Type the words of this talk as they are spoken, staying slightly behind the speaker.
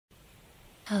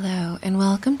Hello and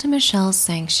welcome to Michelle's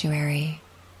Sanctuary.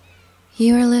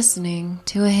 You are listening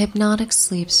to a hypnotic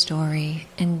sleep story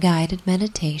and guided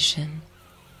meditation,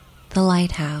 The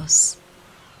Lighthouse.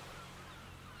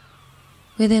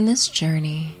 Within this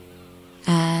journey,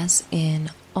 as in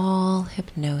all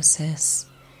hypnosis,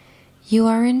 you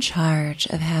are in charge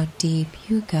of how deep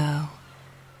you go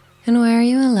and where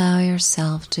you allow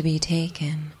yourself to be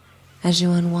taken as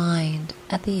you unwind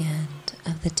at the end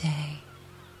of the day.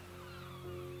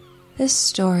 This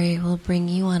story will bring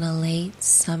you on a late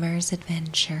summer's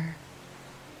adventure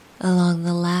along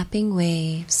the lapping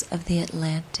waves of the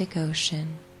Atlantic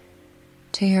Ocean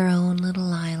to your own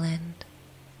little island.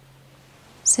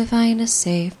 So find a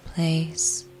safe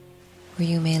place where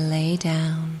you may lay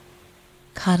down,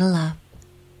 cuddle up,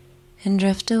 and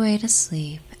drift away to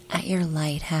sleep at your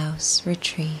lighthouse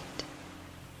retreat.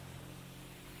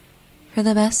 For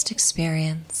the best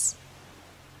experience,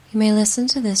 you may listen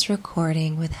to this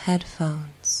recording with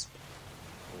headphones.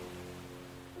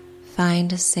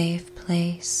 Find a safe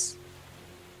place,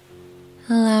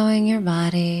 allowing your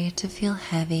body to feel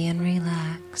heavy and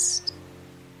relaxed,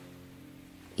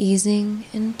 easing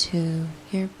into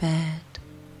your bed,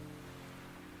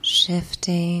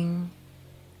 shifting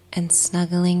and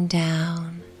snuggling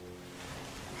down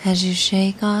as you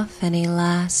shake off any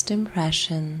last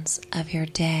impressions of your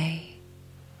day.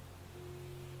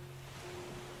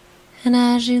 And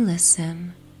as you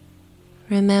listen,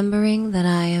 remembering that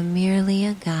I am merely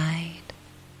a guide,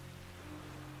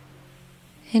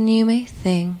 and you may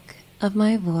think of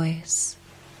my voice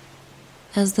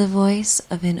as the voice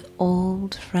of an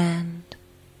old friend,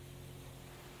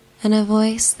 and a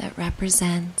voice that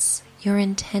represents your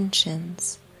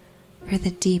intentions for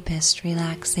the deepest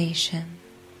relaxation,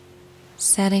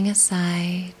 setting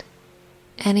aside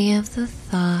any of the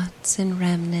thoughts and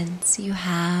remnants you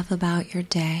have about your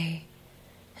day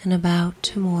and about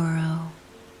tomorrow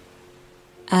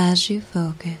as you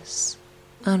focus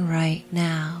on right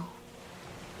now.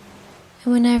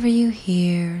 And whenever you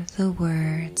hear the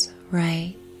words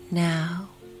right now,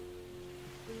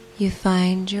 you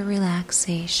find your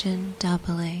relaxation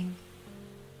doubling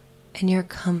and your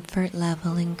comfort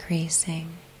level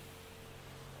increasing,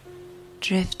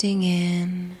 drifting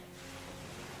in,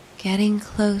 getting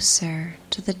closer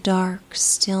to the dark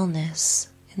stillness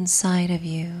inside of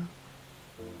you.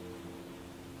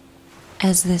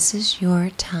 As this is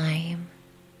your time,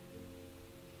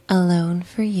 alone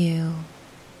for you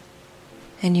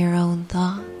and your own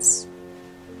thoughts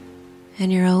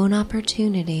and your own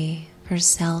opportunity for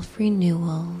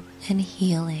self-renewal and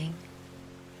healing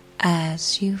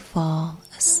as you fall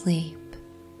asleep.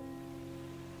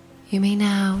 You may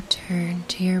now turn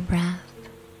to your breath,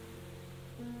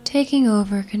 taking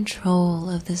over control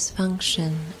of this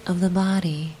function of the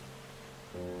body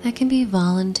that can be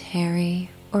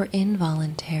voluntary or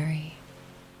involuntary,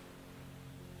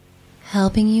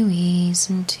 helping you ease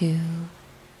into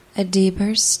a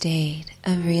deeper state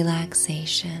of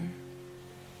relaxation.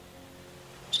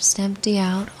 Just empty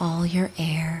out all your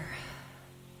air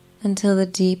until the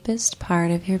deepest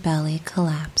part of your belly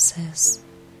collapses.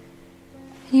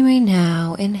 You may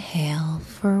now inhale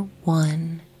for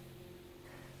 1,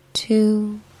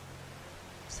 2,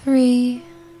 3,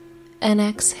 and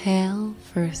exhale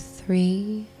for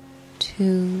 3,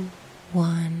 2,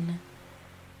 1.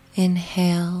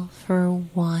 Inhale for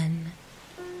 1,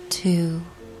 2,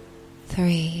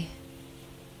 3,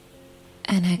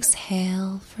 and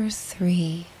exhale for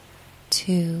 3,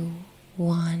 2,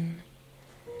 1.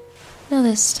 Now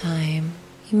this time,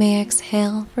 you may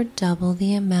exhale for double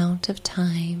the amount of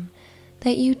time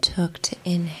that you took to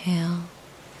inhale.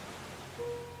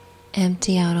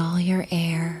 Empty out all your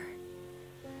air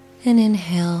and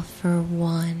inhale for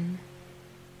 1,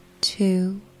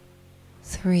 2,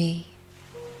 3.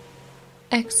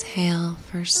 Exhale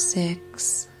for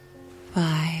 6,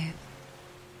 5,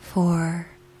 4,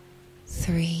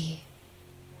 3,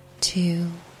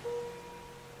 2,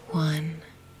 1.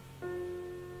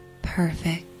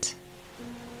 Perfect.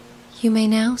 You may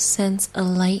now sense a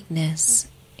lightness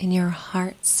in your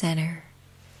heart center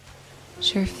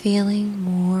as you're feeling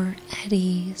more at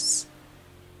ease,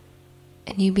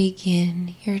 and you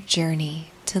begin your journey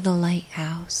to the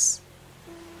lighthouse.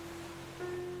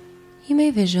 You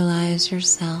may visualize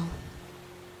yourself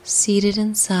seated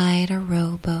inside a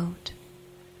rowboat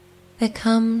that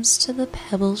comes to the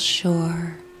pebble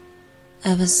shore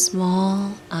of a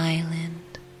small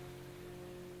island.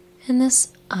 And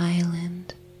this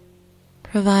island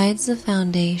provides the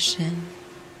foundation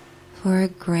for a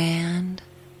grand,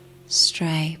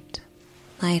 striped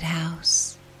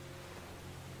lighthouse.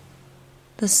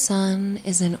 The sun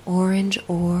is an orange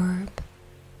orb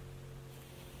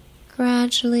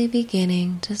gradually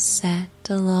beginning to set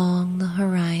along the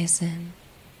horizon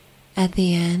at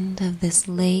the end of this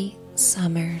late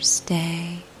summer's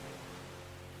day.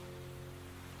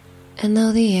 And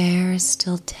though the air is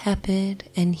still tepid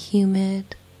and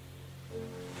humid,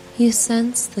 you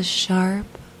sense the sharp,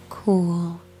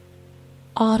 cool,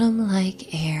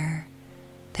 autumn-like air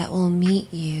that will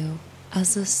meet you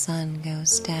as the sun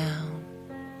goes down.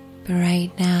 But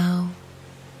right now,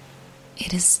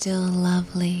 it is still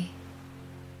lovely,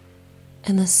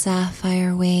 and the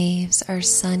sapphire waves are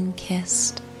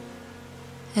sun-kissed,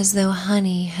 as though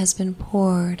honey has been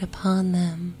poured upon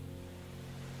them.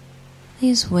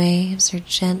 These waves are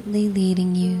gently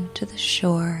leading you to the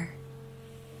shore.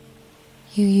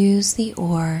 You use the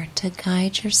oar to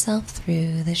guide yourself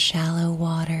through the shallow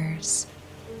waters,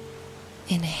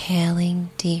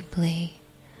 inhaling deeply.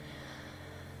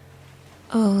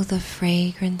 Oh, the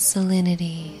fragrant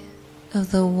salinity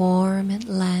of the warm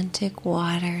Atlantic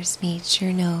waters meets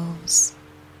your nose.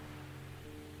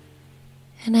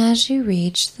 And as you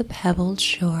reach the pebbled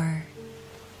shore,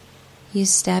 you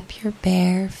step your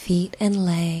bare feet and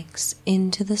legs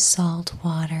into the salt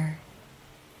water,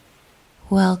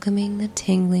 welcoming the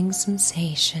tingling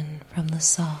sensation from the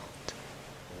salt.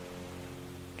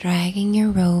 Dragging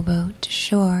your rowboat to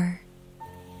shore,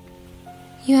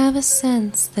 you have a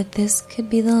sense that this could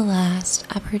be the last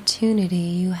opportunity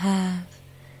you have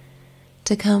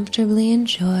to comfortably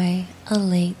enjoy a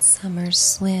late summer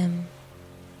swim.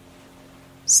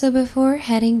 So before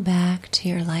heading back to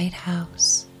your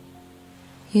lighthouse,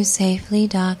 you safely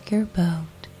dock your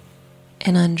boat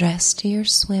and undress to your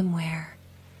swimwear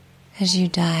as you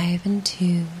dive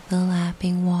into the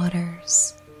lapping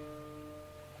waters.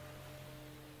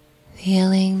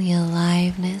 Feeling the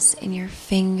aliveness in your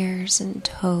fingers and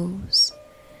toes,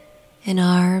 and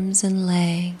arms and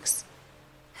legs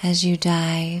as you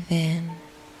dive in.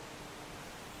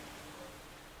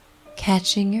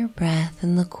 Catching your breath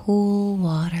in the cool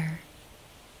water,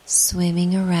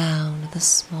 swimming around the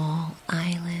small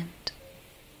island.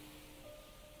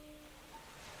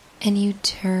 And you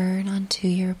turn onto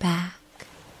your back,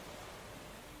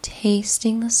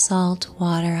 tasting the salt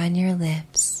water on your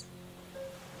lips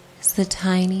as the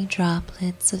tiny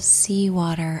droplets of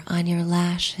seawater on your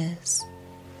lashes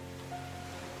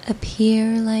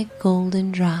appear like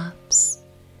golden drops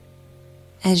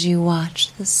as you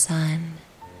watch the sun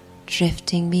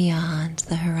drifting beyond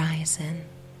the horizon.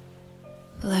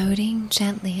 Floating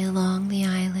gently along the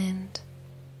island,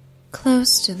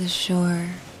 close to the shore,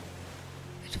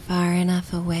 but far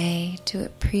enough away to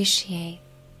appreciate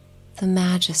the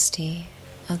majesty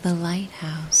of the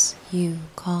lighthouse you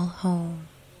call home.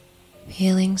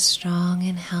 Feeling strong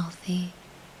and healthy,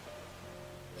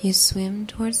 you swim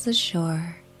towards the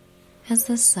shore as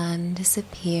the sun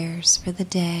disappears for the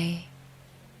day.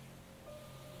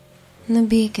 And the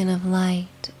beacon of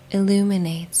light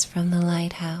illuminates from the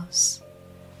lighthouse,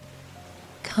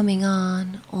 coming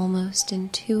on almost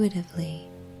intuitively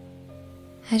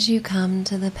as you come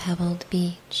to the pebbled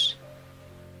beach.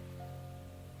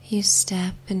 You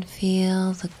step and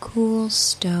feel the cool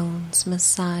stones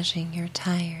massaging your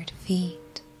tired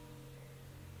feet,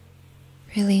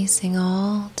 releasing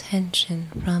all tension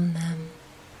from them.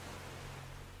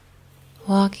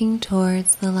 Walking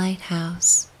towards the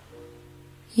lighthouse,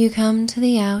 you come to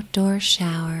the outdoor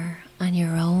shower on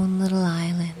your own little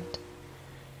island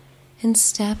and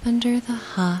step under the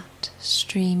hot,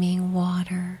 streaming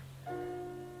water,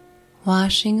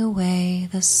 washing away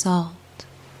the salt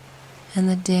and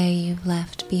the day you've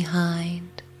left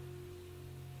behind.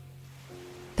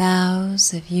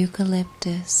 Boughs of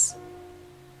eucalyptus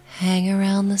hang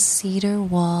around the cedar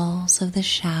walls of the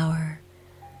shower,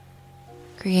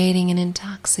 creating an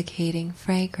intoxicating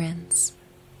fragrance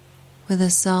with a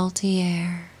salty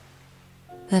air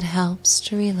that helps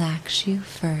to relax you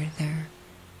further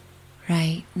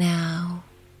right now.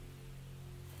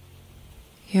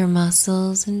 Your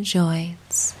muscles and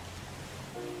joints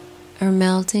are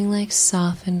melting like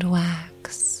softened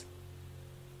wax,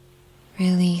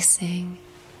 releasing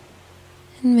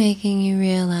and making you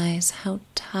realize how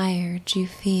tired you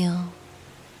feel.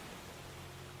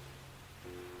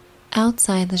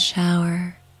 Outside the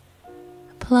shower,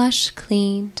 a plush,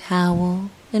 clean towel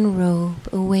and robe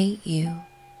await you,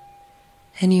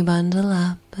 and you bundle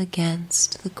up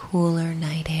against the cooler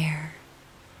night air,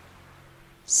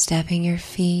 stepping your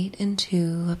feet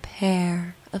into a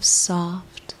pair of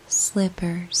soft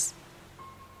slippers.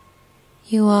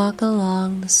 You walk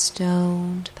along the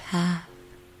stoned path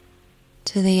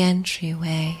to the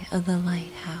entryway of the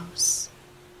lighthouse.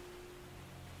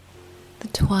 The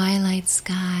twilight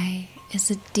sky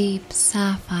is a deep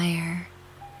sapphire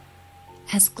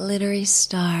as glittery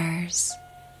stars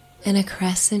and a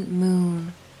crescent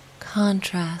moon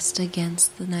contrast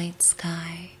against the night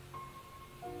sky.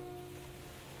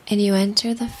 And you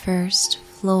enter the first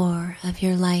floor of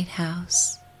your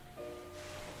lighthouse,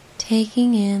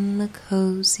 taking in the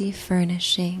cozy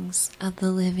furnishings of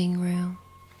the living room.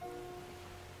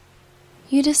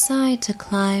 You decide to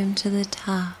climb to the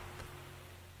top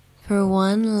for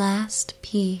one last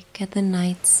peek at the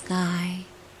night sky,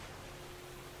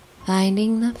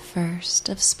 finding the first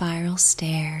of spiral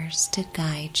stairs to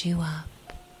guide you up.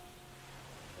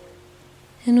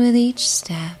 And with each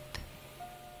step,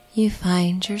 you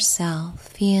find yourself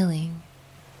feeling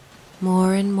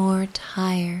more and more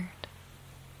tired,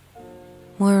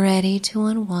 more ready to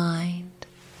unwind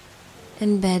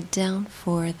and bed down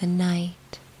for the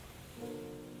night.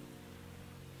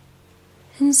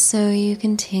 And so you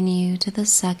continue to the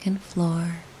second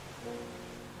floor,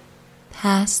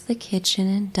 past the kitchen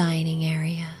and dining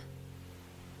area,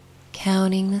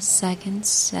 counting the second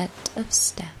set of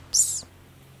steps.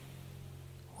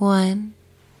 1,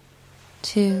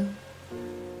 2,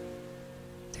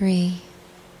 3,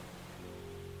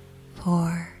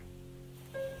 4,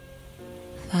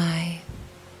 5,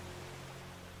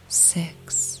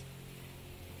 6.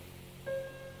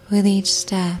 With each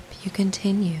step you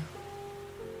continue,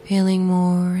 feeling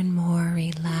more and more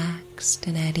relaxed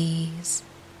and at ease,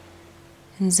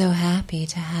 and so happy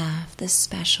to have this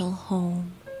special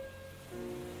home,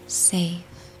 safe,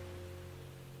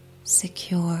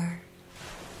 secure.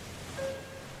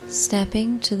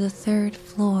 Stepping to the third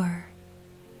floor,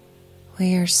 where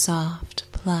your soft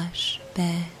plush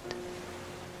bed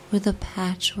with a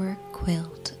patchwork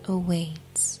quilt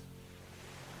awaits.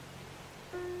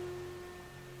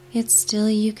 Yet still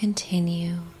you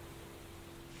continue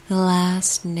the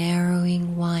last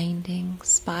narrowing, winding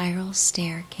spiral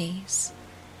staircase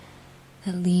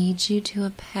that leads you to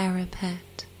a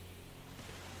parapet,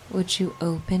 which you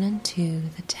open into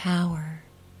the tower.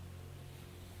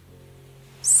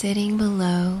 Sitting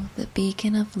below the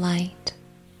beacon of light,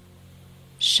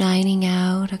 shining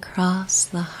out across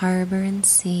the harbor and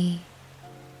sea,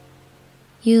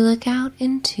 you look out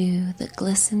into the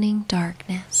glistening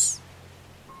darkness,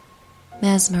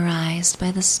 mesmerized by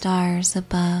the stars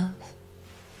above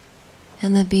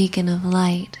and the beacon of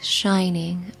light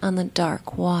shining on the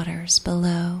dark waters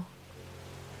below.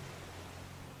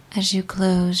 As you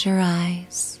close your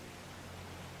eyes,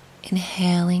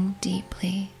 inhaling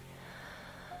deeply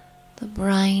the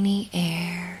briny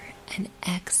air and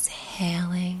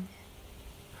exhaling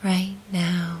right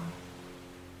now,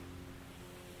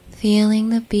 feeling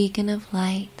the beacon of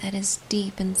light that is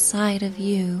deep inside of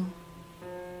you,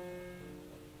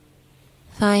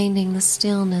 finding the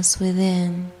stillness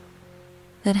within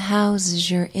that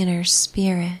houses your inner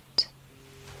spirit,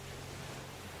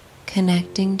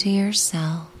 connecting to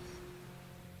yourself,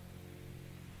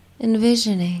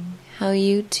 envisioning how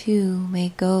you too may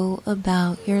go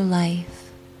about your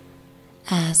life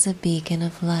as a beacon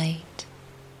of light,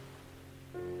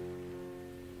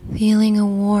 feeling a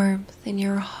warmth in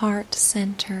your heart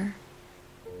center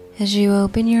as you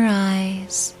open your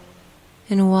eyes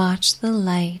and watch the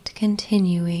light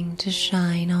continuing to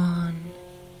shine on.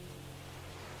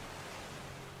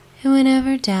 And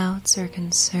whenever doubts or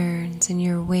concerns in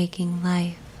your waking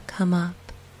life come up,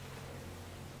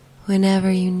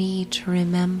 whenever you need to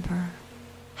remember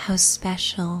how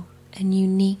special and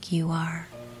unique you are,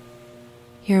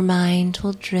 your mind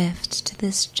will drift to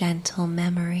this gentle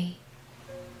memory,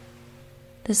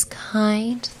 this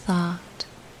kind thought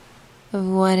of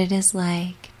what it is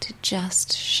like to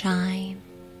just shine,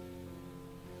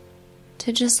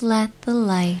 to just let the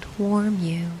light warm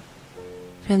you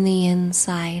from the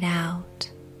inside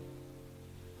out,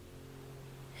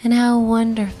 and how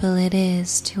wonderful it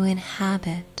is to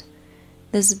inhabit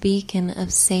this beacon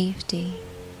of safety,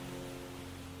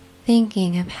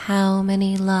 thinking of how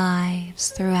many lives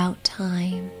throughout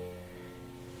time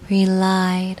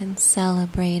relied and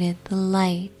celebrated the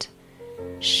light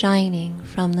shining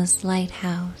from this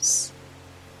lighthouse,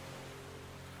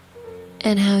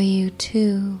 and how you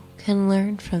too can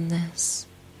learn from this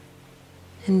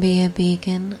and be a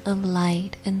beacon of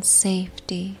light and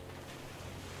safety,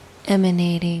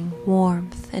 emanating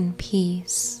warmth and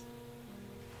peace.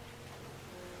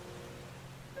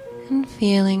 And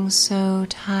feeling so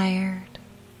tired,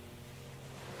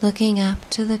 looking up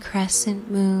to the crescent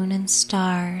moon and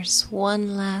stars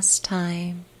one last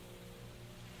time,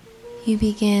 you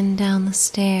begin down the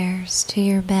stairs to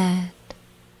your bed,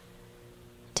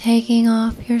 taking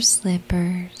off your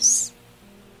slippers,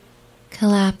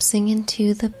 collapsing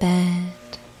into the bed,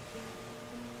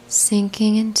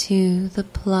 sinking into the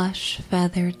plush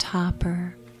feather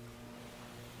topper,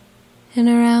 and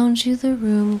around you the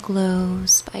room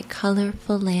glows by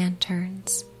colorful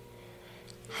lanterns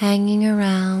hanging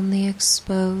around the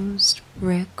exposed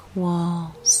brick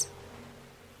walls,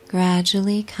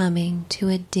 gradually coming to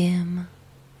a dim.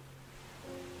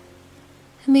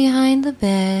 And behind the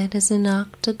bed is an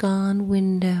octagon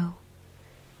window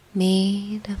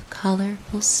made of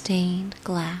colorful stained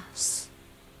glass.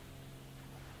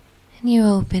 And you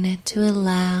open it to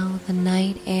allow the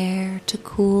night air to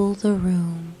cool the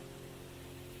room,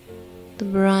 the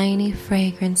briny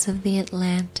fragrance of the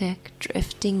Atlantic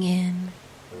drifting in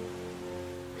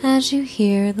as you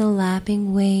hear the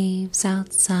lapping waves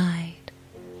outside,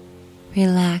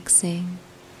 relaxing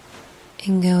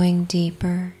and going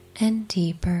deeper and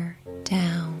deeper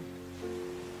down,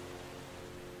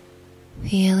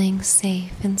 feeling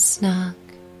safe and snug.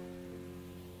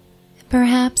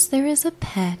 Perhaps there is a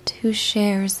pet who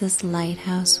shares this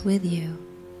lighthouse with you,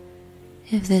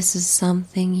 if this is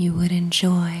something you would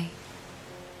enjoy.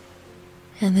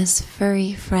 And this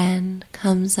furry friend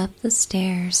comes up the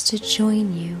stairs to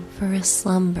join you for a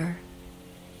slumber,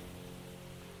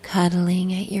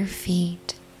 cuddling at your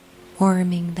feet,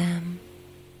 warming them,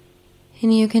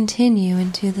 and you continue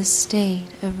into the state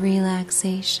of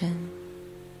relaxation,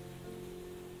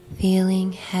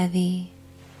 feeling heavy,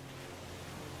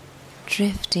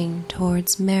 drifting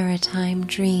towards maritime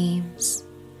dreams,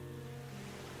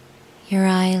 your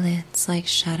eyelids like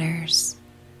shutters,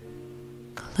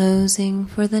 closing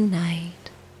for the night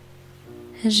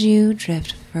as you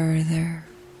drift further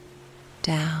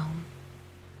down,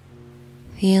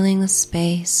 feeling the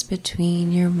space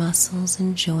between your muscles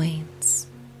and joints,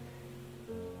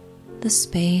 the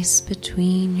space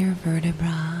between your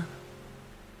vertebrae,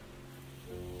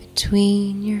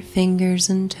 between your fingers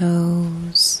and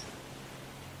toes,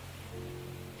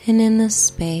 and in the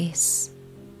space,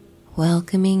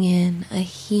 welcoming in a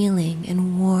healing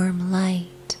and warm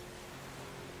light,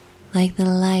 like the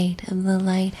light of the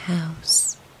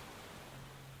lighthouse.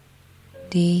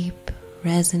 Deep,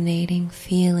 resonating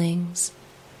feelings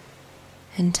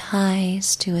and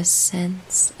ties to a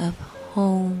sense of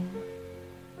home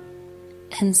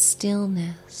and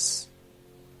stillness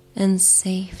and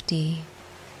safety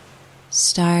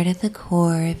start at the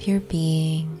core of your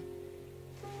being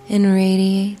and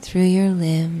radiate through your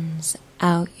limbs,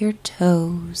 out your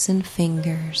toes and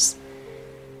fingers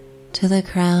to the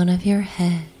crown of your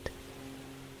head,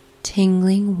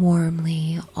 tingling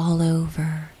warmly all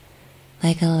over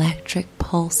like electric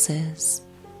pulses,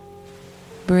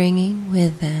 bringing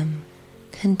with them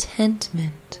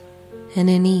contentment and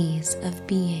an ease of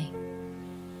being.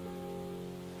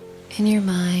 And your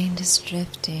mind is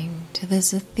drifting to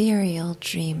this ethereal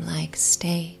dreamlike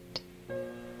state,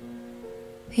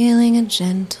 feeling a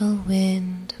gentle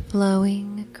wind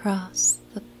flowing across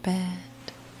the bed,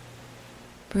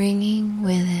 bringing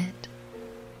with it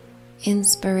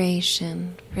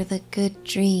inspiration for the good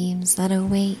dreams that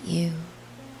await you.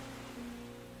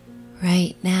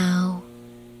 Right now,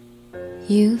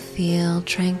 you feel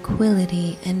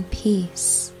tranquility and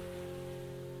peace,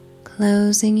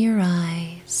 closing your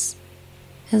eyes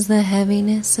as the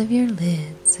heaviness of your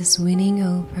lids is winning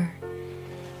over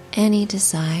any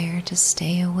desire to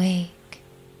stay awake,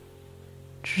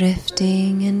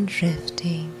 drifting and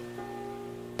drifting.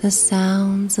 The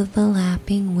sounds of the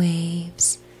lapping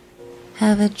waves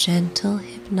have a gentle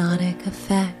hypnotic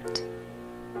effect.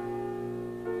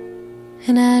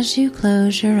 And as you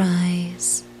close your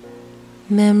eyes,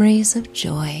 memories of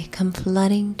joy come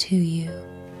flooding to you,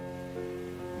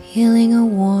 feeling a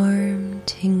warm,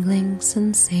 tingling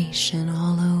sensation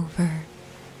all over,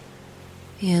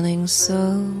 feeling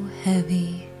so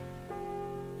heavy,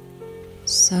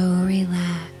 so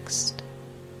relaxed,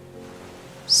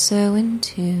 so in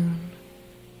tune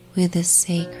with the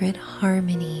sacred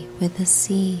harmony with the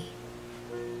sea,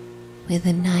 with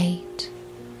the night,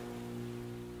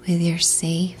 with your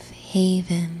safe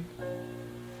haven,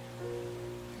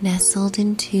 nestled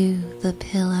into the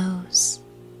pillows,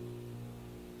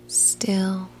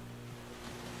 still,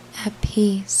 at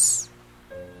peace,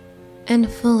 and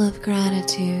full of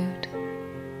gratitude,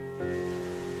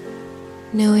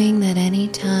 knowing that any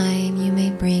time you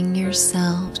may bring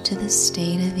yourself to the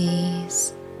state of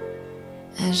ease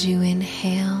as you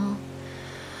inhale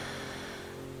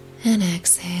and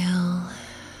exhale,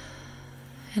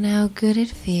 and how good it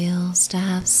feels to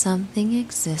have something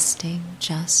existing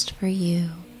just for you,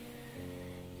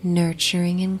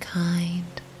 nurturing and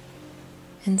kind,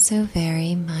 and so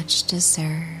very much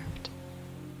deserved.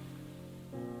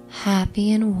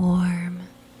 Happy and warm,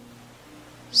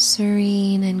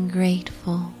 serene and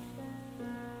grateful,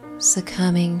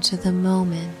 succumbing to the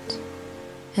moment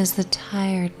as the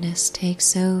tiredness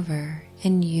takes over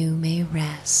and you may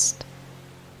rest.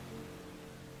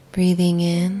 Breathing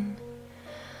in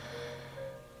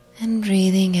and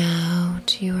breathing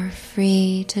out, you are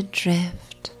free to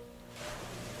drift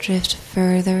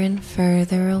further and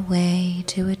further away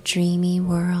to a dreamy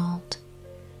world.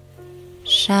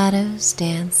 Shadows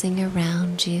dancing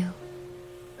around you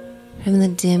from the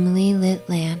dimly lit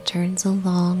lanterns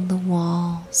along the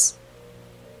walls,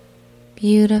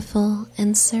 beautiful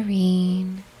and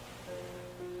serene,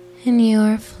 and you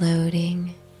are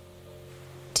floating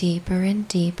deeper and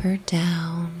deeper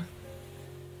down,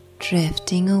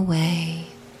 drifting away,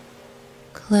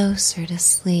 closer to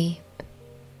sleep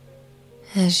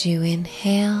as you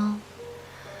inhale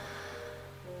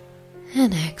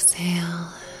and exhale,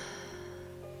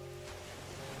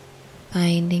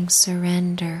 finding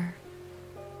surrender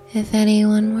if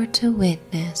anyone were to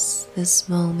witness this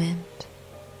moment,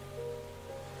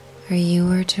 or you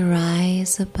were to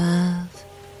rise above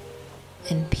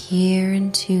and peer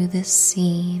into this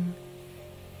scene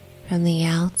from the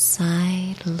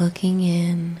outside looking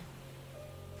in.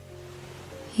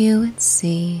 You would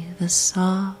see the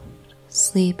soft,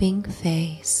 sleeping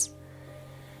face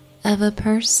of a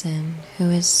person who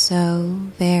is so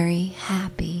very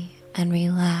happy and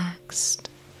relaxed,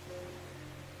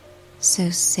 so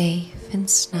safe and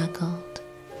snuggled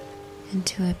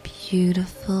into a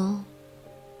beautiful,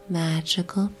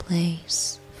 magical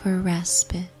place for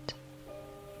respite.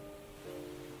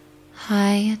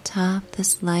 High atop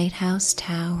this lighthouse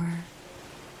tower,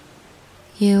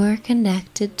 you are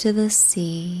connected to the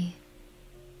sea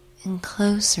and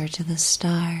closer to the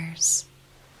stars,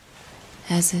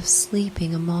 as if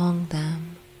sleeping among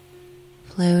them,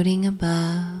 floating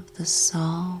above the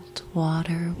salt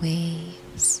water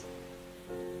waves.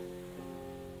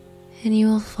 And you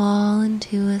will fall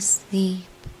into a sleep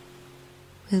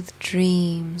with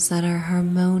dreams that are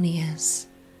harmonious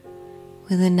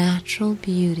with the natural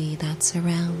beauty that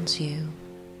surrounds you.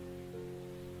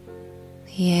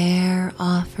 The air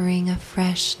offering a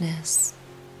freshness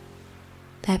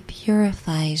that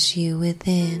purifies you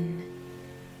within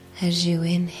as you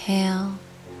inhale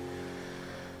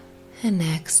and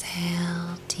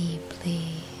exhale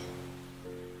deeply,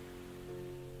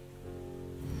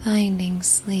 finding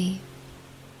sleep.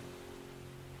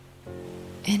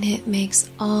 And it makes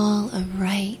all of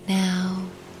right now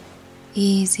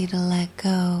easy to let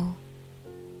go.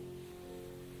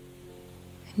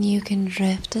 And you can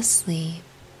drift asleep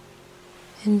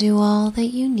and do all that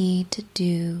you need to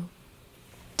do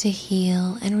to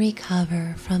heal and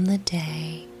recover from the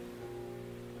day.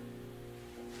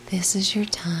 This is your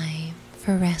time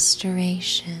for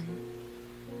restoration,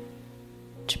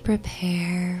 to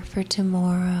prepare for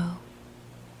tomorrow,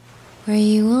 where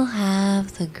you will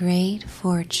have the great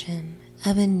fortune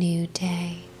of a new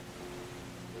day,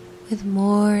 with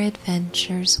more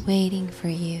adventures waiting for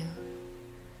you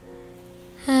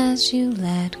as you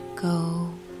let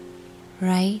go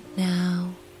right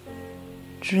now,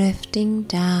 drifting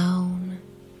down,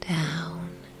 down,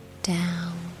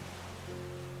 down,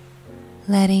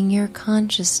 letting your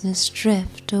consciousness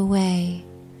drift away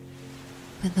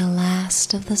with the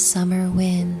last of the summer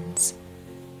winds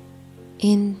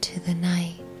into the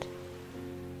night,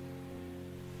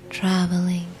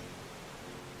 traveling,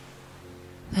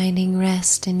 finding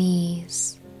rest and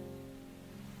ease,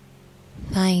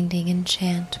 finding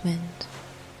enchantment.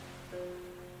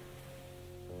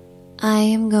 I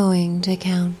am going to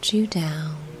count you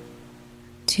down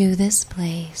to this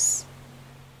place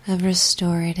of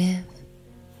restorative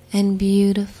and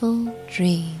beautiful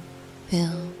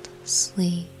dream-filled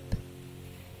sleep.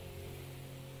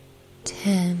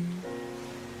 10,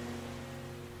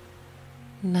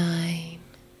 9,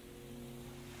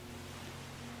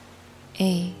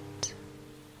 8,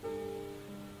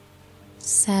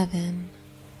 7,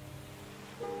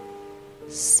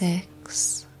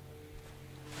 6,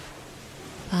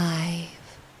 5,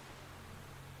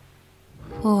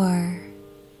 4,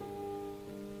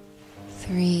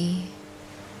 3,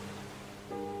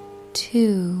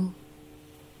 2,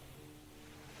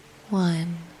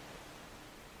 1.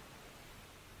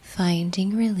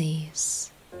 Finding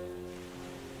release,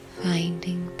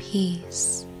 finding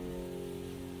peace,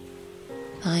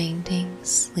 finding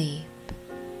sleep.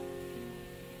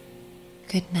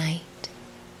 Good night.